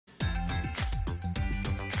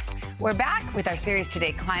We're back with our series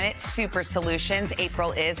today, Climate Super Solutions.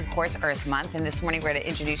 April is, of course, Earth Month, and this morning we're going to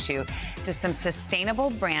introduce you to some sustainable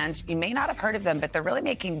brands. You may not have heard of them, but they're really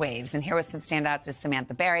making waves. And here with some standouts is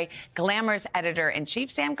Samantha Berry, Glamour's editor-in-chief.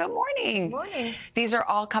 Sam, good morning. Good morning. These are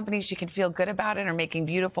all companies you can feel good about and are making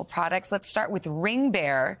beautiful products. Let's start with Ring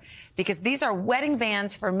Bear, because these are wedding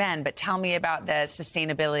bands for men. But tell me about the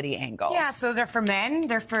sustainability angle. Yeah, so they're for men,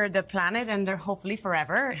 they're for the planet, and they're hopefully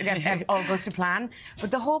forever. It all goes to plan. But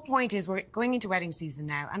the whole point is we're going into wedding season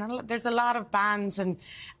now, and there's a lot of bands and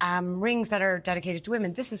rings that are dedicated to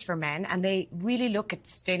women. This is for men, and they really look at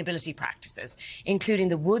sustainability practices, including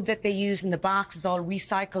the wood that they use in the box is all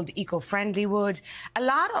recycled, eco-friendly wood. A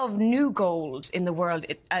lot of new gold in the world,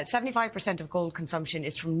 75% of gold consumption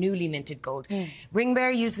is from newly minted gold. Ring Bear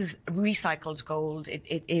uses recycled gold.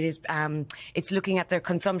 It's looking at their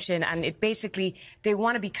consumption, and it basically, they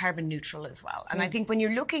want to be carbon neutral as well. And I think when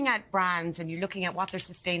you're looking at brands and you're looking at what their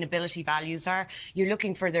sustainability values are, you're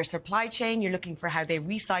looking for their supply chain, you're looking for how they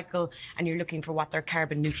recycle, and you're looking for what their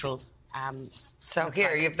carbon neutral so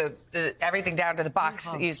here you have the everything down to the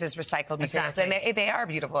box uses recycled materials. Exactly. And they are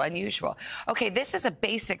beautiful, unusual. Okay, this is a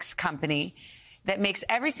basics company that makes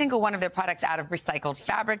every single one of their products out of recycled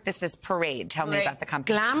fabric. This is Parade. Tell me about the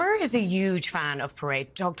company. Glamour is a huge fan of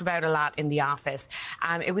Parade, talked about a lot in the office.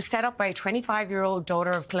 It was set up by a 25-year-old daughter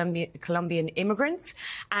of Colombian immigrants,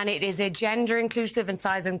 and it is a gender-inclusive and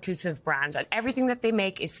size-inclusive brand, and everything that they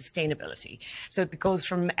make is sustainability. So it goes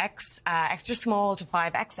from extra small to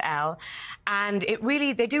 5XL, and it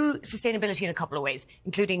really, they do sustainability in a couple of ways,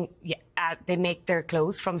 including, they make their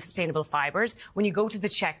clothes from sustainable fibres. When you go to the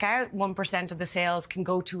checkout, 1% of the sales can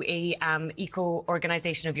go to a eco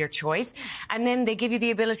organisation of your choice. And then they give you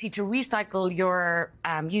the ability to recycle your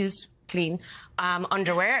used clean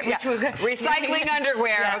underwear. Recycling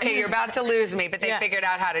underwear. Yeah. Okay, you're about to lose me, but they figured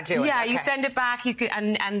out how to do it. Yeah, okay. You send it back, you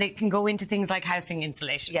can, and it can go into things like housing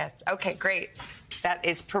insulation. Yes. Okay, great. That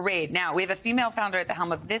is Parade. Now, we have a female founder at the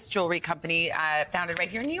helm of this jewelry company, founded right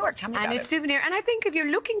here in New York. Tell me about it. And it's Souvenir. And I think if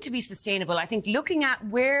you're looking to be sustainable, I think looking at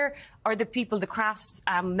where are the people, the crafts,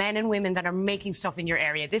 men and women that are making stuff in your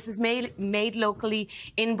area. This is made locally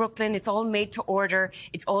in Brooklyn. It's all made to order.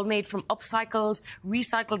 It's all made from upcycled,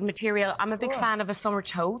 recycled material. I'm a big fan of a summer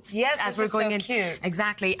tote. Yes, as we're going in. Cute.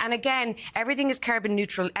 Exactly. And again, everything is carbon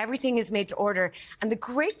neutral. Everything is made to order. And the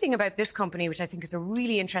great thing about this company, which I think is a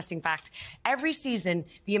really interesting fact, every season,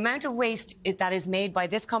 the amount of waste that is made by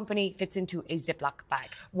this company fits into a Ziploc bag.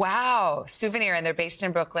 Wow. Souvenir, and they're based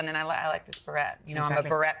in Brooklyn, and I like this barrette. You know, exactly. I'm a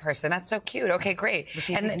barrette person. That's so cute. Okay, great. Let's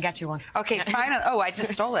see if we can get you one. Okay, finally. Oh, I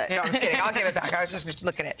just stole it. No, I'm just kidding. I'll give it back. I was just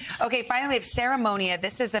looking at it. Okay, finally, we have Ceremonia.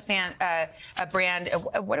 This is a brand.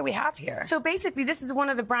 What do we have here? So basically, this is one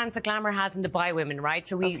of the brands that Glamour has in the By Women, right?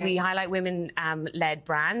 So we highlight women-led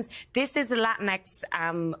brands. This is a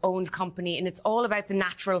Latinx-owned company, and it's all about the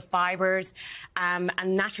natural fibres and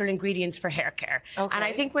natural ingredients for hair care. Okay. And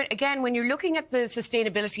I think, when you're looking at the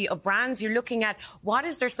sustainability of brands, you're looking at what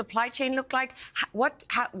does their supply chain look like, what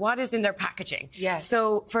is in their packaging. Yes.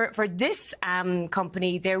 So for this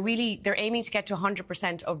company, they're aiming to get to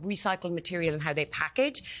 100% of recycled material in how they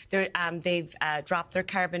package. They've dropped their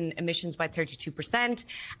carbon emissions by 32%,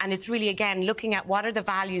 and it's really, again, looking at what are the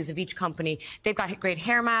values of each company. They've got great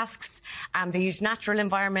hair masks. They use natural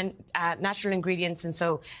ingredients, and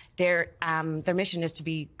so their mission is to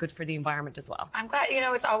be good for the environment as well. I'm glad,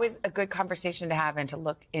 it's always a good conversation to have and to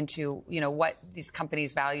look into, what these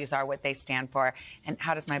companies' values are, what they stand for, and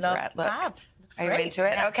how does my barrette look? Are you into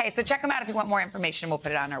it? Yeah. Okay, so check them out if you want more information. We'll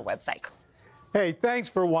put it on our website. Hey, thanks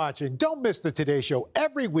for watching. Don't miss the Today Show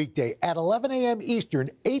every weekday at 11 a.m. Eastern,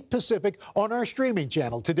 8 Pacific on our streaming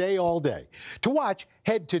channel, Today All Day. To watch,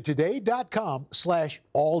 head to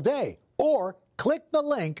today.com/allday or click the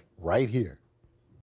link right here.